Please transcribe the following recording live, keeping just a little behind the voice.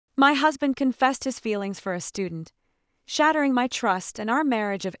My husband confessed his feelings for a student, shattering my trust and our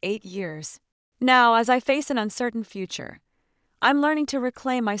marriage of 8 years. Now, as I face an uncertain future, I'm learning to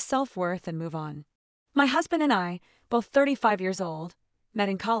reclaim my self-worth and move on. My husband and I, both 35 years old, met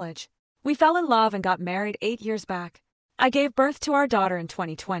in college. We fell in love and got married 8 years back. I gave birth to our daughter in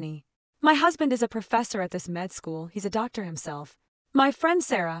 2020. My husband is a professor at this med school. He's a doctor himself. My friend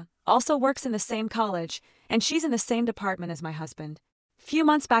Sarah also works in the same college, and she's in the same department as my husband. Few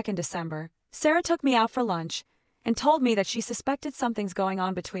months back in December, Sarah took me out for lunch and told me that she suspected something's going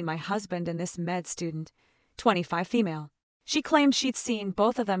on between my husband and this med student, 25 female. She claimed she'd seen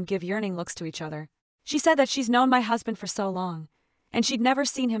both of them give yearning looks to each other. She said that she's known my husband for so long, and she'd never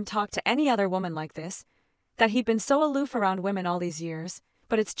seen him talk to any other woman like this, that he'd been so aloof around women all these years,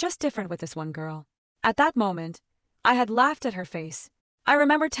 but it's just different with this one girl. At that moment, I had laughed at her face. I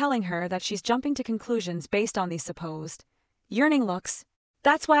remember telling her that she's jumping to conclusions based on these supposed yearning looks.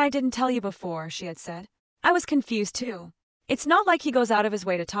 That's why I didn't tell you before, she had said. I was confused too. It's not like he goes out of his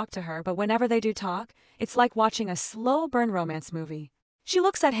way to talk to her, but whenever they do talk, it's like watching a slow burn romance movie. She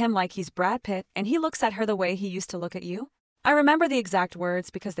looks at him like he's Brad Pitt, and he looks at her the way he used to look at you. I remember the exact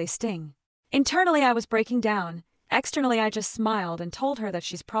words because they sting. Internally I was breaking down. Externally I just smiled and told her that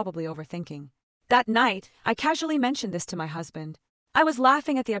she's probably overthinking. That night, I casually mentioned this to my husband. I was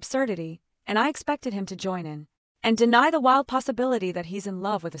laughing at the absurdity, and I expected him to join in and deny the wild possibility that he's in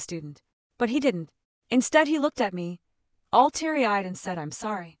love with a student. But he didn't. Instead he looked at me, all teary-eyed, and said, "I'm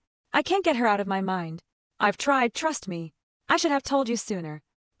sorry. I can't get her out of my mind. I've tried, trust me. I should have told you sooner.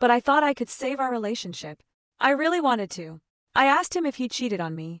 But I thought I could save our relationship. I really wanted to." I asked him if he cheated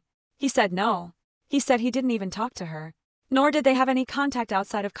on me. He said no. He said he didn't even talk to her, nor did they have any contact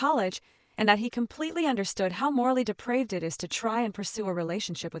outside of college, and that he completely understood how morally depraved it is to try and pursue a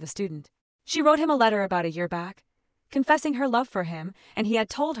relationship with a student. She wrote him a letter about a year back, confessing her love for him, and he had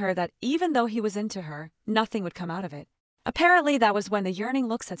told her that even though he was into her, nothing would come out of it. Apparently that was when the yearning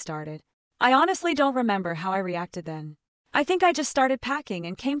looks had started. I honestly don't remember how I reacted then. I think I just started packing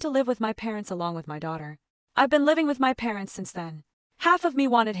and came to live with my parents along with my daughter. I've been living with my parents since then. Half of me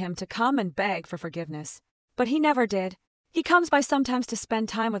wanted him to come and beg for forgiveness, but he never did. He comes by sometimes to spend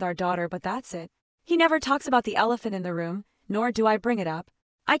time with our daughter, but that's it. He never talks about the elephant in the room, nor do I bring it up.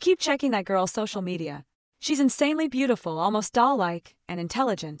 I keep checking that girl's social media. She's insanely beautiful, almost doll-like, and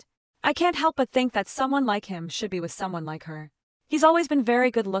intelligent. I can't help but think that someone like him should be with someone like her. He's always been very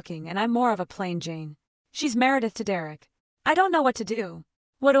good-looking, and I'm more of a plain Jane. She's Meredith to Derek. I don't know what to do.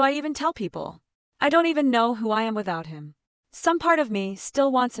 What do I even tell people? I don't even know who I am without him. Some part of me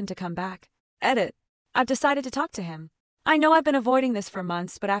still wants him to come back. Edit. I've decided to talk to him. I know I've been avoiding this for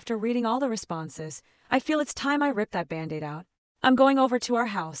months, but after reading all the responses, I feel it's time I rip that band-aid out. I'm going over to our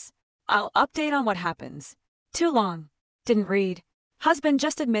house. I'll update on what happens. Too long. Didn't read. Husband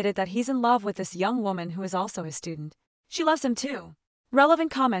just admitted that he's in love with this young woman who is also his student. She loves him too.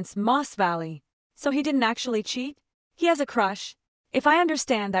 Relevant comments, Moss Valley. So he didn't actually cheat? He has a crush. If I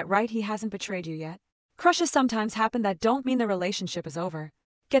understand that right, he hasn't betrayed you yet. Crushes sometimes happen that don't mean the relationship is over.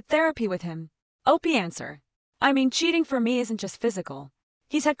 Get therapy with him. Opie answer. I mean, cheating for me isn't just physical.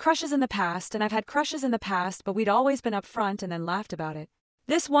 He's had crushes in the past, and I've had crushes in the past, but we'd always been upfront and then laughed about it.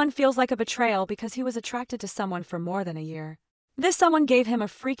 This one feels like a betrayal because he was attracted to someone for more than a year. This someone gave him a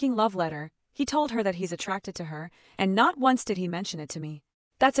freaking love letter. He told her that he's attracted to her, and not once did he mention it to me.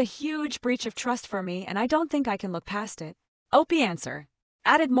 That's a huge breach of trust for me, and I don't think I can look past it. Opie answer.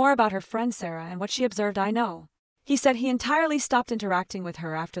 Added more about her friend Sarah and what she observed. I know. He said he entirely stopped interacting with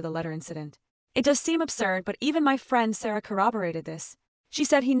her after the letter incident. It does seem absurd, but even my friend Sarah corroborated this. She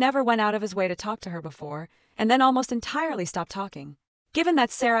said he never went out of his way to talk to her before, and then almost entirely stopped talking. Given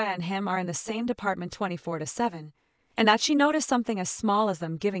that Sarah and him are in the same department 24/7, and that she noticed something as small as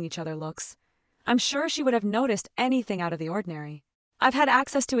them giving each other looks, I'm sure she would have noticed anything out of the ordinary. I've had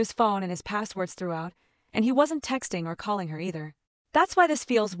access to his phone and his passwords throughout, and he wasn't texting or calling her either. That's why this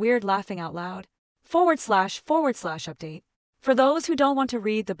feels weird. Laughing out loud. / update. For those who don't want to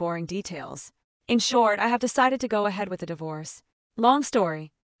read the boring details. In short, I have decided to go ahead with the divorce. Long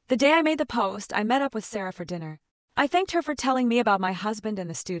story. The day I made the post, I met up with Sarah for dinner. I thanked her for telling me about my husband and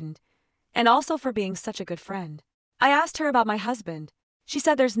the student, and also for being such a good friend. I asked her about my husband. She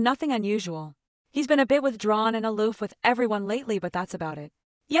said there's nothing unusual. He's been a bit withdrawn and aloof with everyone lately, but that's about it.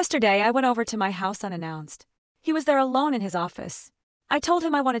 Yesterday, I went over to my house unannounced. He was there alone in his office. I told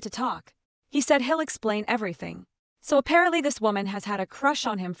him I wanted to talk. He said he'll explain everything. So apparently this woman has had a crush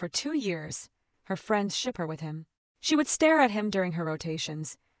on him for 2 years. Her friends ship her with him. She would stare at him during her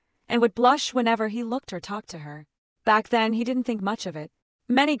rotations, and would blush whenever he looked or talked to her. Back then, he didn't think much of it.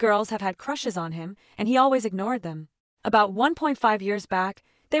 Many girls have had crushes on him, and he always ignored them. About 1.5 years back,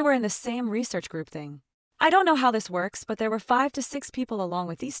 They were in the same research group thing. I don't know how this works, but there were 5 to 6 people along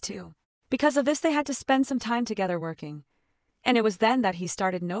with these two. Because of this, they had to spend some time together working. And it was then that he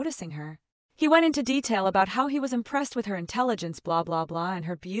started noticing her. He went into detail about how he was impressed with her intelligence blah blah blah and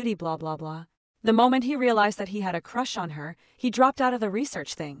her beauty blah blah blah. The moment he realized that he had a crush on her, he dropped out of the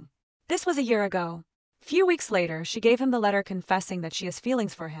research thing. This was a year ago. Few weeks later, she gave him the letter confessing that she has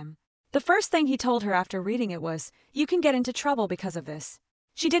feelings for him. The first thing he told her after reading it was, "You can get into trouble because of this."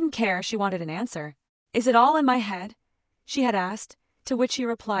 She didn't care, she wanted an answer. "Is it all in my head?" she had asked, to which he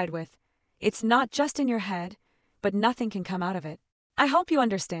replied with, "It's not just in your head, but nothing can come out of it. I hope you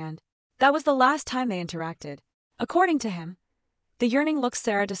understand." That was the last time they interacted. According to him, the yearning looks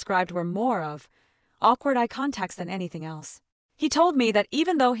Sarah described were more of awkward eye contacts than anything else. He told me that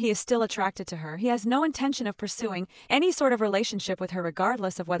even though he is still attracted to her, he has no intention of pursuing any sort of relationship with her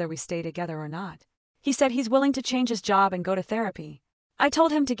regardless of whether we stay together or not. He said he's willing to change his job and go to therapy. I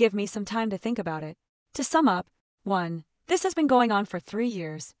told him to give me some time to think about it. To sum up, 1. This has been going on for 3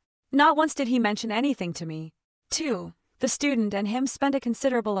 years. Not once did he mention anything to me. 2. The student and him spent a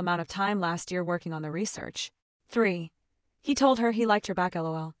considerable amount of time last year working on the research. 3. He told her he liked her back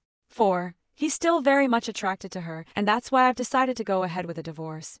lol. 4. He's still very much attracted to her, and that's why I've decided to go ahead with a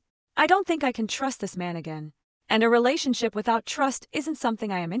divorce. I don't think I can trust this man again. And a relationship without trust isn't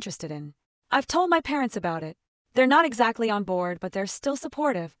something I am interested in. I've told my parents about it. They're not exactly on board, but they're still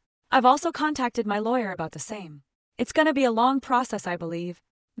supportive. I've also contacted my lawyer about the same. It's gonna be a long process, I believe.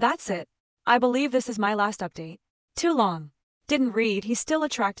 That's it. I believe this is my last update. Too long. Didn't read, he's still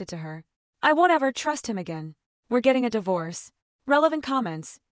attracted to her. I won't ever trust him again. We're getting a divorce. Relevant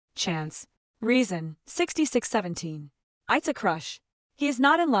comments. Chance. Reason, 6617. It's a crush. He is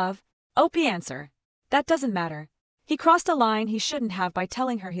not in love. OP answer. That doesn't matter. He crossed a line he shouldn't have by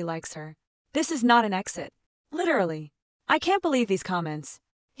telling her he likes her. This is not an exit. Literally. I can't believe these comments.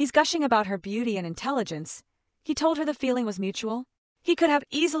 He's gushing about her beauty and intelligence. He told her the feeling was mutual. He could have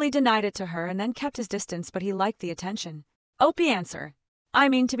easily denied it to her and then kept his distance, but he liked the attention. OP answer. I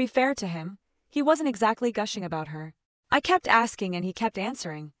mean, to be fair to him, he wasn't exactly gushing about her. I kept asking and he kept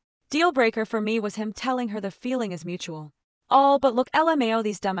answering. Deal breaker for me was him telling her the feeling is mutual. All but look LMAO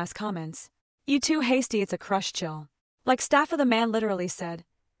these dumbass comments. You too hasty, it's a crush chill. Like staff of the man literally said.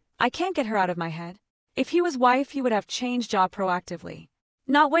 I can't get her out of my head. If he was wife, he would have changed job proactively.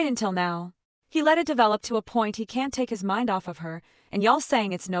 Not wait until now. He let it develop to a point he can't take his mind off of her, and y'all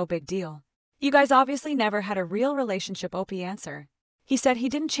saying it's no big deal. You guys obviously never had a real relationship. OP answer. He said he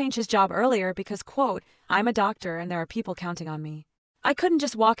didn't change his job earlier because, quote, I'm a doctor and there are people counting on me. I couldn't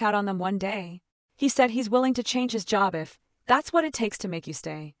just walk out on them one day. He said he's willing to change his job if that's what it takes to make you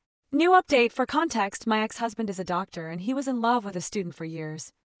stay. New update for context, my ex-husband is a doctor and he was in love with a student for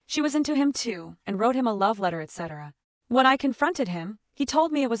years. She was into him too and wrote him a love letter, etc. When I confronted him, he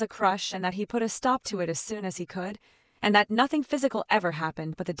told me it was a crush and that he put a stop to it as soon as he could, and that nothing physical ever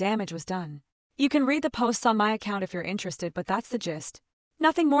happened but the damage was done. You can read the posts on my account if you're interested, but that's the gist.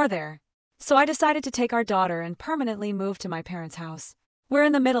 Nothing more there. So I decided to take our daughter and permanently move to my parents' house. We're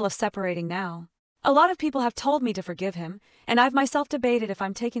in the middle of separating now. A lot of people have told me to forgive him, and I've myself debated if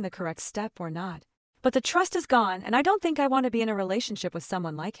I'm taking the correct step or not. But the trust is gone and I don't think I want to be in a relationship with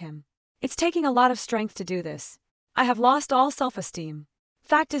someone like him. It's taking a lot of strength to do this. I have lost all self-esteem.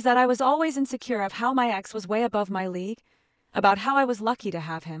 Fact is that I was always insecure of how my ex was way above my league, about how I was lucky to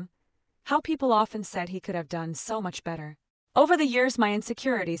have him, how people often said he could have done so much better. Over the years my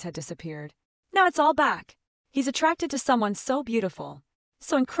insecurities had disappeared. Now it's all back. He's attracted to someone so beautiful,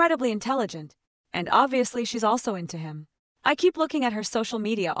 so incredibly intelligent, and obviously she's also into him. I keep looking at her social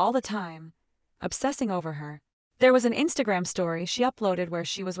media all the time, obsessing over her. There was an Instagram story she uploaded where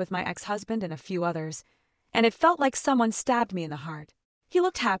she was with my ex-husband and a few others, and it felt like someone stabbed me in the heart. He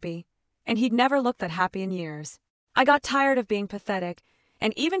looked happy, and he'd never looked that happy in years. I got tired of being pathetic,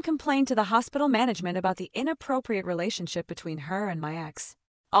 and even complained to the hospital management about the inappropriate relationship between her and my ex.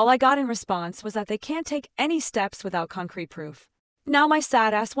 All I got in response was that they can't take any steps without concrete proof. Now my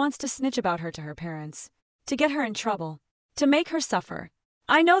sad ass wants to snitch about her to her parents, to get her in trouble, to make her suffer.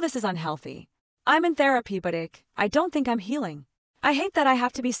 I know this is unhealthy. I'm in therapy, but I don't think I'm healing. I hate that I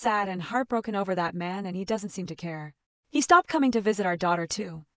have to be sad and heartbroken over that man and he doesn't seem to care. He stopped coming to visit our daughter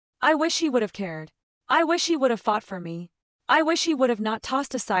too. I wish he would have cared. I wish he would have fought for me. I wish he would have not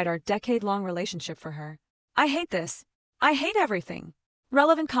tossed aside our decade-long relationship for her. I hate this. I hate everything.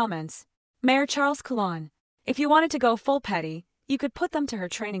 Relevant comments. Mayor Charles Coulon. If you wanted to go full petty, you could put them to her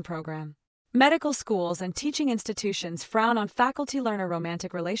training program. Medical schools and teaching institutions frown on faculty-learner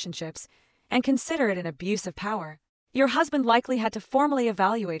romantic relationships and consider it an abuse of power. Your husband likely had to formally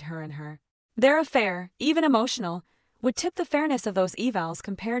evaluate her and their affair, even emotional, would tip the fairness of those evals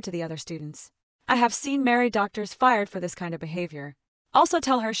compared to the other students. I have seen married doctors fired for this kind of behavior. Also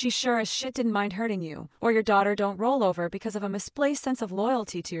tell her she sure as shit didn't mind hurting you, or your daughter don't roll over because of a misplaced sense of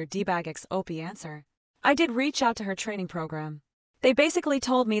loyalty to your D-bag ex-OP answer. I did reach out to her training program. They basically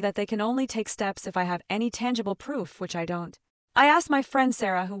told me that they can only take steps if I have any tangible proof, which I don't. I asked my friend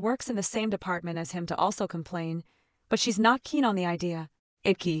Sarah, who works in the same department as him, to also complain, but she's not keen on the idea.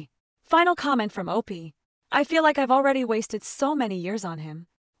 Icky. Final comment from OP. I feel like I've already wasted so many years on him.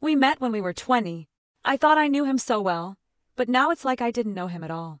 We met when we were 20. I thought I knew him so well, but now it's like I didn't know him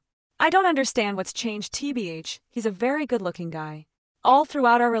at all. I don't understand what's changed, tbh, he's a very good-looking guy. All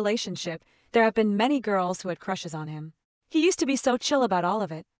throughout our relationship, there have been many girls who had crushes on him. He used to be so chill about all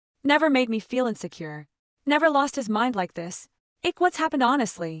of it. Never made me feel insecure. Never lost his mind like this. Ick, what's happened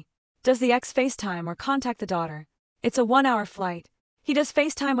honestly? Does the ex FaceTime or contact the daughter? It's a 1-hour flight. He does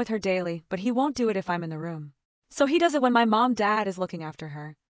FaceTime with her daily, but he won't do it if I'm in the room. So he does it when my dad is looking after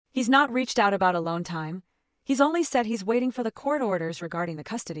her. He's not reached out about alone time. He's only said he's waiting for the court orders regarding the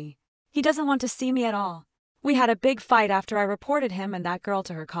custody. He doesn't want to see me at all. We had a big fight after I reported him and that girl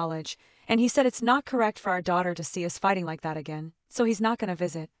to her college, and he said it's not correct for our daughter to see us fighting like that again, so he's not gonna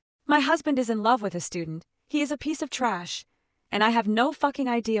visit. My husband is in love with his student. He is a piece of trash, and I have no fucking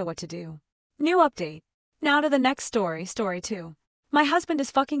idea what to do. New update. Now to the next story, story 2. My husband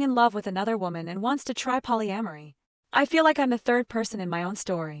is fucking in love with another woman and wants to try polyamory. I feel like I'm the third person in my own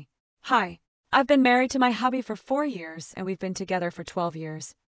story. Hi. I've been married to my hubby for 4 years and we've been together for 12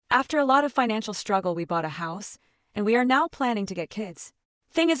 years. After a lot of financial struggle, we bought a house, and we are now planning to get kids.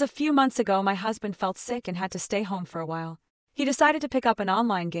 Thing is, a few months ago my husband felt sick and had to stay home for a while. He decided to pick up an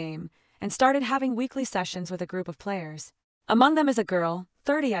online game and started having weekly sessions with a group of players. Among them is a girl,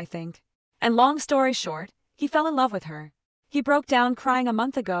 30 I think. And long story short, he fell in love with her. He broke down crying a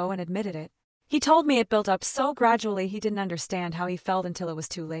month ago and admitted it. He told me it built up so gradually he didn't understand how he felt until it was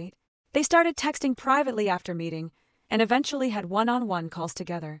too late. They started texting privately after meeting, and eventually had one-on-one calls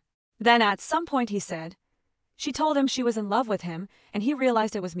together. Then at some point he said, she told him she was in love with him, and he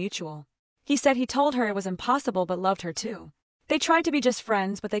realized it was mutual. He said he told her it was impossible but loved her too. They tried to be just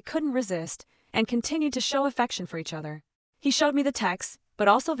friends, but they couldn't resist, and continued to show affection for each other. He showed me the texts, but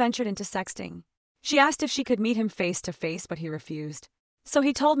also ventured into sexting. She asked if she could meet him face to face, but he refused. So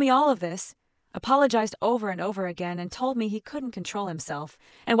he told me all of this, apologized over and over again, and told me he couldn't control himself,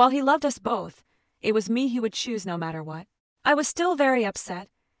 and while he loved us both, it was me he would choose no matter what. I was still very upset,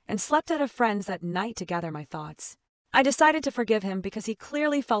 and slept at a friend's that night to gather my thoughts. I decided to forgive him because he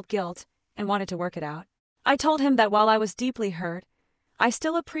clearly felt guilt and wanted to work it out. I told him that while I was deeply hurt, I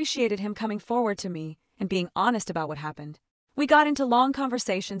still appreciated him coming forward to me and being honest about what happened. We got into long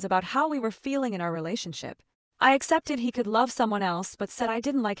conversations about how we were feeling in our relationship. I accepted he could love someone else, but said I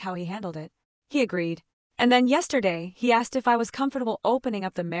didn't like how he handled it. He agreed. And then yesterday, he asked if I was comfortable opening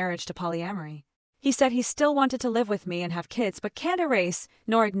up the marriage to polyamory. He said he still wanted to live with me and have kids, but can't erase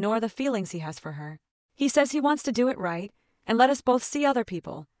nor ignore the feelings he has for her. He says he wants to do it right and let us both see other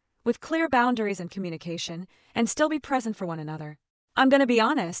people, with clear boundaries and communication, and still be present for one another. I'm gonna be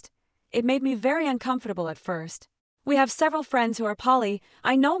honest, it made me very uncomfortable at first. We have several friends who are poly,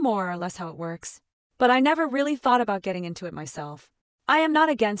 I know more or less how it works. But I never really thought about getting into it myself. I am not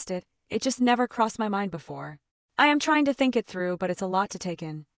against it, it just never crossed my mind before. I am trying to think it through, but it's a lot to take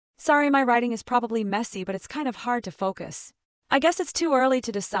in. Sorry, my writing is probably messy, but it's kind of hard to focus. I guess it's too early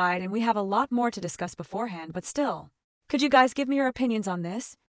to decide and we have a lot more to discuss beforehand, but still. Could you guys give me your opinions on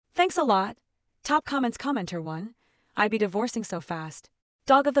this? Thanks a lot. Top comments commenter 1. I'd be divorcing so fast.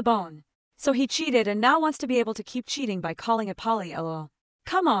 Dog of the bone. So he cheated and now wants to be able to keep cheating by calling it poly, lol.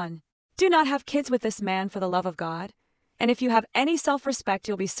 Come on. Do not have kids with this man for the love of God. And if you have any self-respect,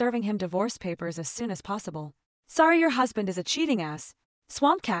 you'll be serving him divorce papers as soon as possible. Sorry your husband is a cheating ass.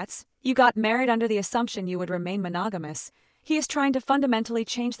 Swamp cats, you got married under the assumption you would remain monogamous. He is trying to fundamentally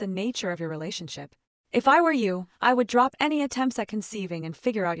change the nature of your relationship. If I were you, I would drop any attempts at conceiving and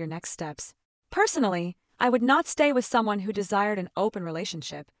figure out your next steps. Personally, I would not stay with someone who desired an open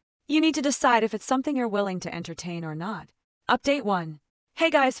relationship. You need to decide if it's something you're willing to entertain or not. Update 1. Hey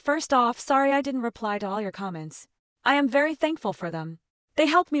guys, first off, sorry I didn't reply to all your comments. I am very thankful for them. They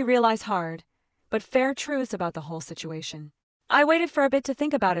helped me realize hard, but fair truths about the whole situation. I waited for a bit to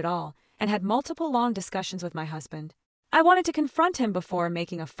think about it all, and had multiple long discussions with my husband. I wanted to confront him before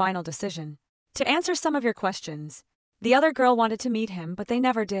making a final decision. To answer some of your questions, the other girl wanted to meet him, but they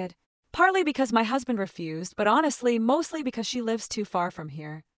never did. Partly because my husband refused, but honestly, mostly because she lives too far from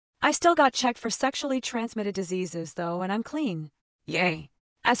here. I still got checked for sexually transmitted diseases though, and I'm clean. Yay.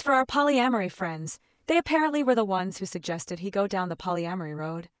 As for our polyamory friends, they apparently were the ones who suggested he go down the polyamory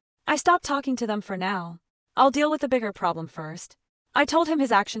road. I stopped talking to them for now. I'll deal with the bigger problem first. I told him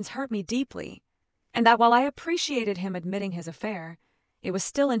his actions hurt me deeply, and that while I appreciated him admitting his affair, it was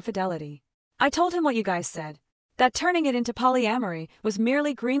still infidelity. I told him what you guys said, that turning it into polyamory was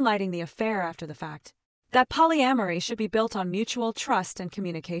merely greenlighting the affair after the fact. That polyamory should be built on mutual trust and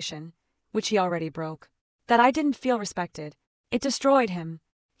communication, which he already broke. That I didn't feel respected. It destroyed him.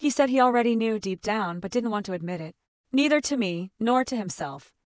 He said he already knew deep down but didn't want to admit it. Neither to me, nor to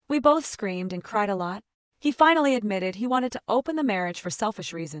himself. We both screamed and cried a lot. He finally admitted he wanted to open the marriage for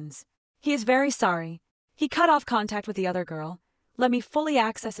selfish reasons. He is very sorry. He cut off contact with the other girl, let me fully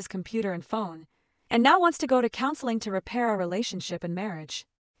access his computer and phone, and now wants to go to counseling to repair our relationship and marriage.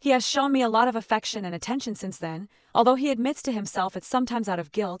 He has shown me a lot of affection and attention since then, although he admits to himself it's sometimes out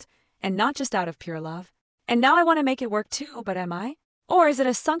of guilt, and not just out of pure love. And now I want to make it work too, but am I? Or is it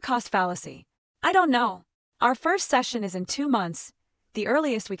a sunk cost fallacy? I don't know. Our first session is in 2 months, the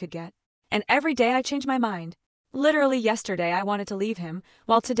earliest we could get. And every day I change my mind. Literally yesterday I wanted to leave him,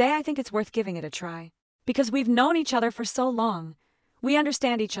 while today I think it's worth giving it a try. Because we've known each other for so long. We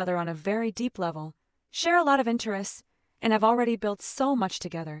understand each other on a very deep level, share a lot of interests, and have already built so much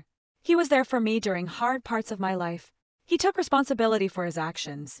together. He was there for me during hard parts of my life. He took responsibility for his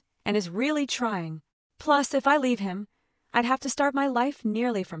actions, and is really trying. Plus, if I leave him, I'd have to start my life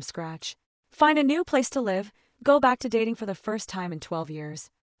nearly from scratch. Find a new place to live, go back to dating for the first time in 12 years.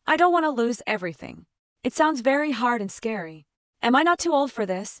 I don't want to lose everything. It sounds very hard and scary. Am I not too old for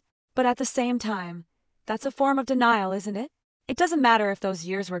this? But at the same time, that's a form of denial, isn't it? It doesn't matter if those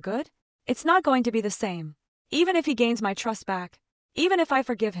years were good. It's not going to be the same. Even if he gains my trust back, even if I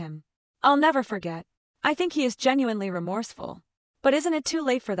forgive him, I'll never forget. I think he is genuinely remorseful. But isn't it too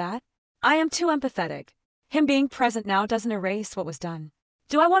late for that? I am too empathetic. Him being present now doesn't erase what was done.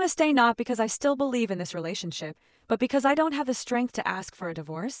 Do I want to stay not because I still believe in this relationship, but because I don't have the strength to ask for a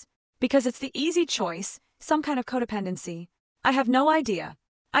divorce? Because it's the easy choice, some kind of codependency? I have no idea.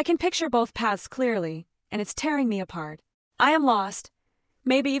 I can picture both paths clearly, and it's tearing me apart. I am lost.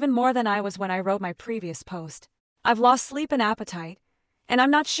 Maybe even more than I was when I wrote my previous post. I've lost sleep and appetite, and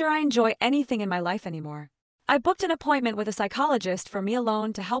I'm not sure I enjoy anything in my life anymore. I booked an appointment with a psychologist for me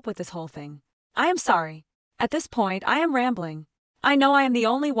alone to help with this whole thing. I am sorry. At this point, I am rambling. I know I am the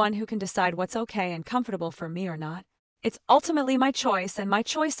only one who can decide what's okay and comfortable for me or not. It's ultimately my choice and my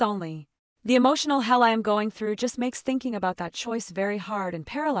choice only. The emotional hell I am going through just makes thinking about that choice very hard and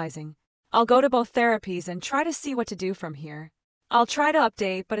paralyzing. I'll go to both therapies and try to see what to do from here. I'll try to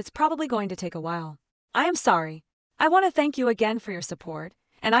update, but it's probably going to take a while. I am sorry. I want to thank you again for your support,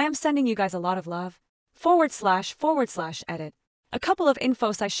 and I am sending you guys a lot of love. / edit. A couple of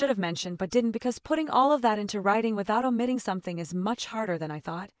infos I should have mentioned but didn't because putting all of that into writing without omitting something is much harder than I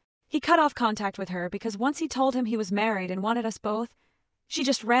thought. He cut off contact with her because once he told him he was married and wanted us both, she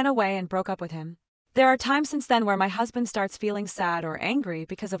just ran away and broke up with him. There are times since then where my husband starts feeling sad or angry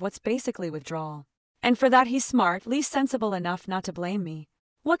because of what's basically withdrawal. And for that he's smart, at least sensible enough not to blame me.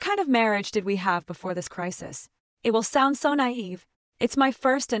 What kind of marriage did we have before this crisis? It will sound so naive. It's my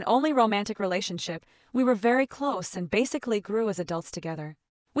first and only romantic relationship. We were very close and basically grew as adults together.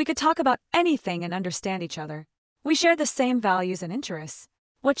 We could talk about anything and understand each other. We shared the same values and interests.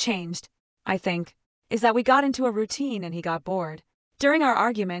 What changed, I think, is that we got into a routine and he got bored. During our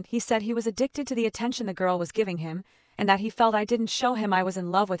argument, he said he was addicted to the attention the girl was giving him and that he felt I didn't show him I was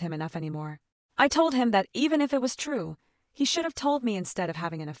in love with him enough anymore. I told him that even if it was true, he should have told me instead of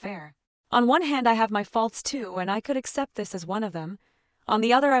having an affair. On one hand, I have my faults too, and I could accept this as one of them. On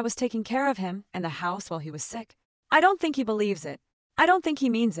the other, I was taking care of him and the house while he was sick. I don't think he believes it. I don't think he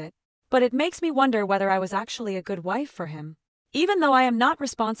means it. But it makes me wonder whether I was actually a good wife for him, even though I am not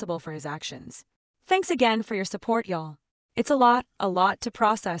responsible for his actions. Thanks again for your support, y'all. It's a lot to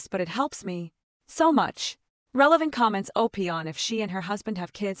process, but it helps me so much. Relevant comments. OP on if she and her husband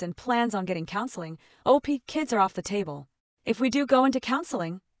have kids and plans on getting counseling. OP, kids are off the table. If we do go into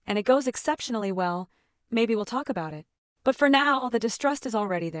counseling, and it goes exceptionally well, maybe we'll talk about it. But for now, the distrust is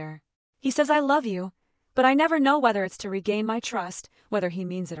already there. He says I love you, but I never know whether it's to regain my trust, whether he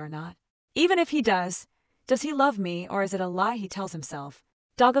means it or not. Even if he does he love me or is it a lie he tells himself?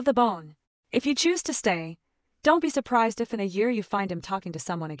 Dog of the bone. If you choose to stay, don't be surprised if in a year you find him talking to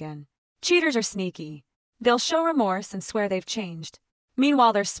someone again. Cheaters are sneaky. They'll show remorse and swear they've changed.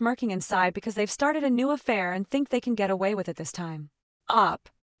 Meanwhile, they're smirking inside because they've started a new affair and think they can get away with it this time.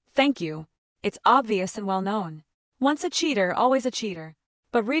 Thank you. It's obvious and well known. Once a cheater, always a cheater.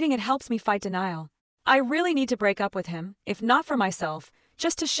 But reading it helps me fight denial. I really need to break up with him, if not for myself,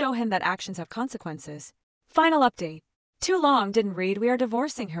 just to show him that actions have consequences. Final update. Too long, didn't read. We are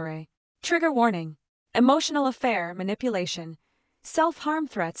divorcing, hooray. Trigger warning. Emotional affair, manipulation, self-harm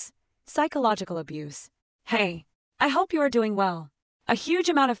threats, psychological abuse. Hey, I hope you are doing well. A huge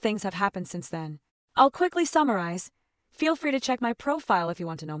amount of things have happened since then. I'll quickly summarize. Feel free to check my profile if you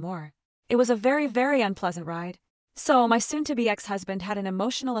want to know more. It was a very, very unpleasant ride. So, my soon-to-be ex-husband had an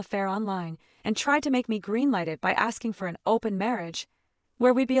emotional affair online and tried to make me greenlight it by asking for an open marriage,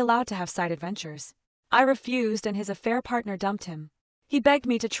 where we'd be allowed to have side adventures. I refused and his affair partner dumped him. He begged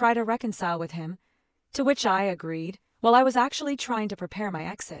me to try to reconcile with him, to which I agreed, while I was actually trying to prepare my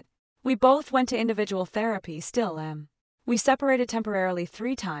exit. We both went to individual therapy, still am. We separated temporarily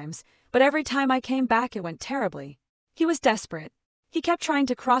 3 times, but every time I came back it went terribly. He was desperate. He kept trying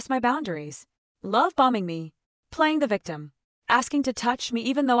to cross my boundaries. Love bombing me. Playing the victim. Asking to touch me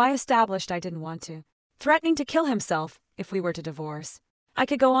even though I established I didn't want to. Threatening to kill himself if we were to divorce. I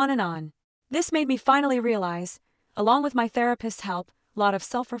could go on and on. This made me finally realize, along with my therapist's help, lot of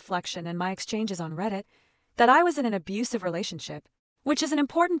self-reflection and my exchanges on Reddit, that I was in an abusive relationship. Which is an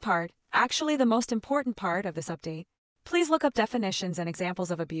important part, actually the most important part of this update. Please look up definitions and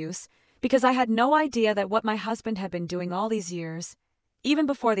examples of abuse, because I had no idea that what my husband had been doing all these years, even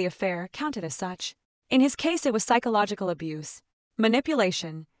before the affair, counted as such. In his case it was psychological abuse,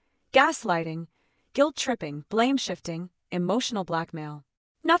 manipulation, gaslighting, guilt-tripping, blame-shifting, emotional blackmail.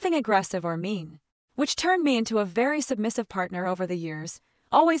 Nothing aggressive or mean, which turned me into a very submissive partner over the years,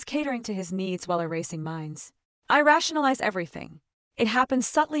 always catering to his needs while erasing mine. I rationalize everything. It happened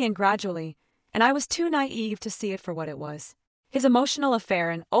subtly and gradually, and I was too naive to see it for what it was. His emotional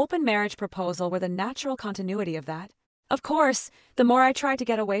affair and open marriage proposal were the natural continuity of that. Of course, the more I tried to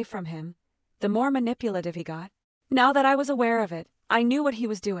get away from him, the more manipulative he got. Now that I was aware of it, I knew what he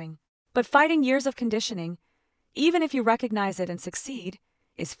was doing. But fighting years of conditioning, even if you recognize it and succeed,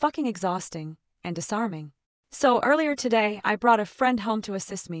 is fucking exhausting and disarming. So earlier today, I brought a friend home to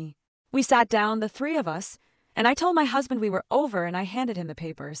assist me. We sat down, the 3 of us, and I told my husband we were over and I handed him the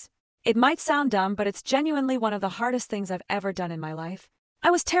papers. It might sound dumb, but it's genuinely one of the hardest things I've ever done in my life. I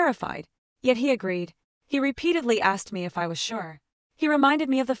was terrified, yet he agreed. He repeatedly asked me if I was sure. He reminded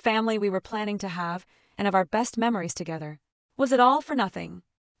me of the family we were planning to have and of our best memories together. Was it all for nothing?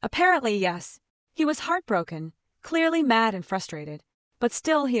 Apparently, yes. He was heartbroken, clearly mad and frustrated. But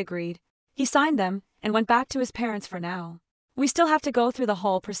still, he agreed. He signed them and went back to his parents for now. We still have to go through the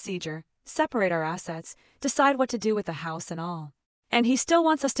whole procedure, separate our assets, decide what to do with the house and all. And he still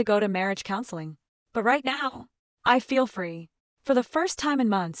wants us to go to marriage counseling. But right now, I feel free. For the first time in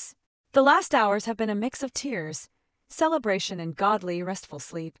months. The last hours have been a mix of tears, celebration and godly, restful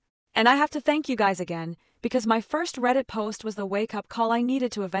sleep. And I have to thank you guys again, because my first Reddit post was the wake-up call I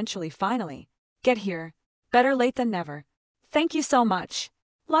needed to eventually finally get here. Better late than never. Thank you so much.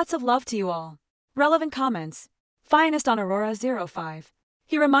 Lots of love to you all. Relevant comments. Finest on Aurora05.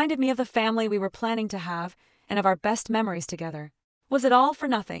 He reminded me of the family we were planning to have and of our best memories together. Was it all for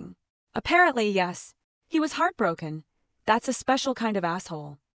nothing? Apparently, yes. He was heartbroken. That's a special kind of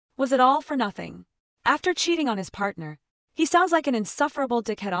asshole. Was it all for nothing? After cheating on his partner, he sounds like an insufferable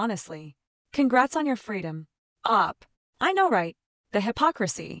dickhead, honestly. Congrats on your freedom. Up. I know, right? The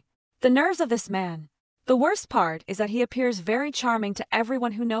hypocrisy. The nerves of this man. The worst part is that he appears very charming to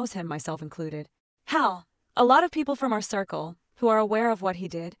everyone who knows him, myself included. Hell, a lot of people from our circle, who are aware of what he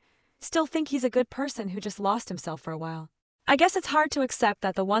did, still think he's a good person who just lost himself for a while. I guess it's hard to accept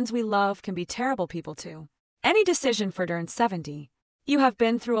that the ones we love can be terrible people too. Any decision for Dern 70. You have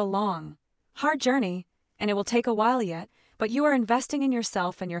been through a long, hard journey, and it will take a while yet, but you are investing in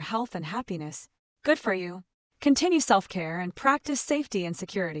yourself and your health and happiness. Good for you. Continue self-care and practice safety and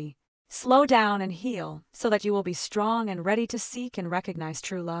security. Slow down and heal so that you will be strong and ready to seek and recognize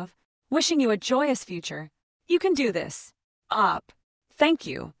true love. Wishing you a joyous future. You can do this. Up. Thank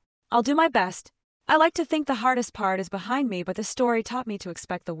you. I'll do my best. I like to think the hardest part is behind me, but the story taught me to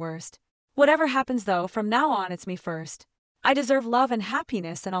expect the worst. Whatever happens though, from now on it's me first. I deserve love and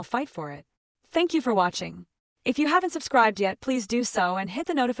happiness and I'll fight for it. Thank you for watching. If you haven't subscribed yet, please do so and hit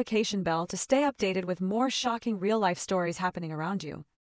the notification bell to stay updated with more shocking real-life stories happening around you.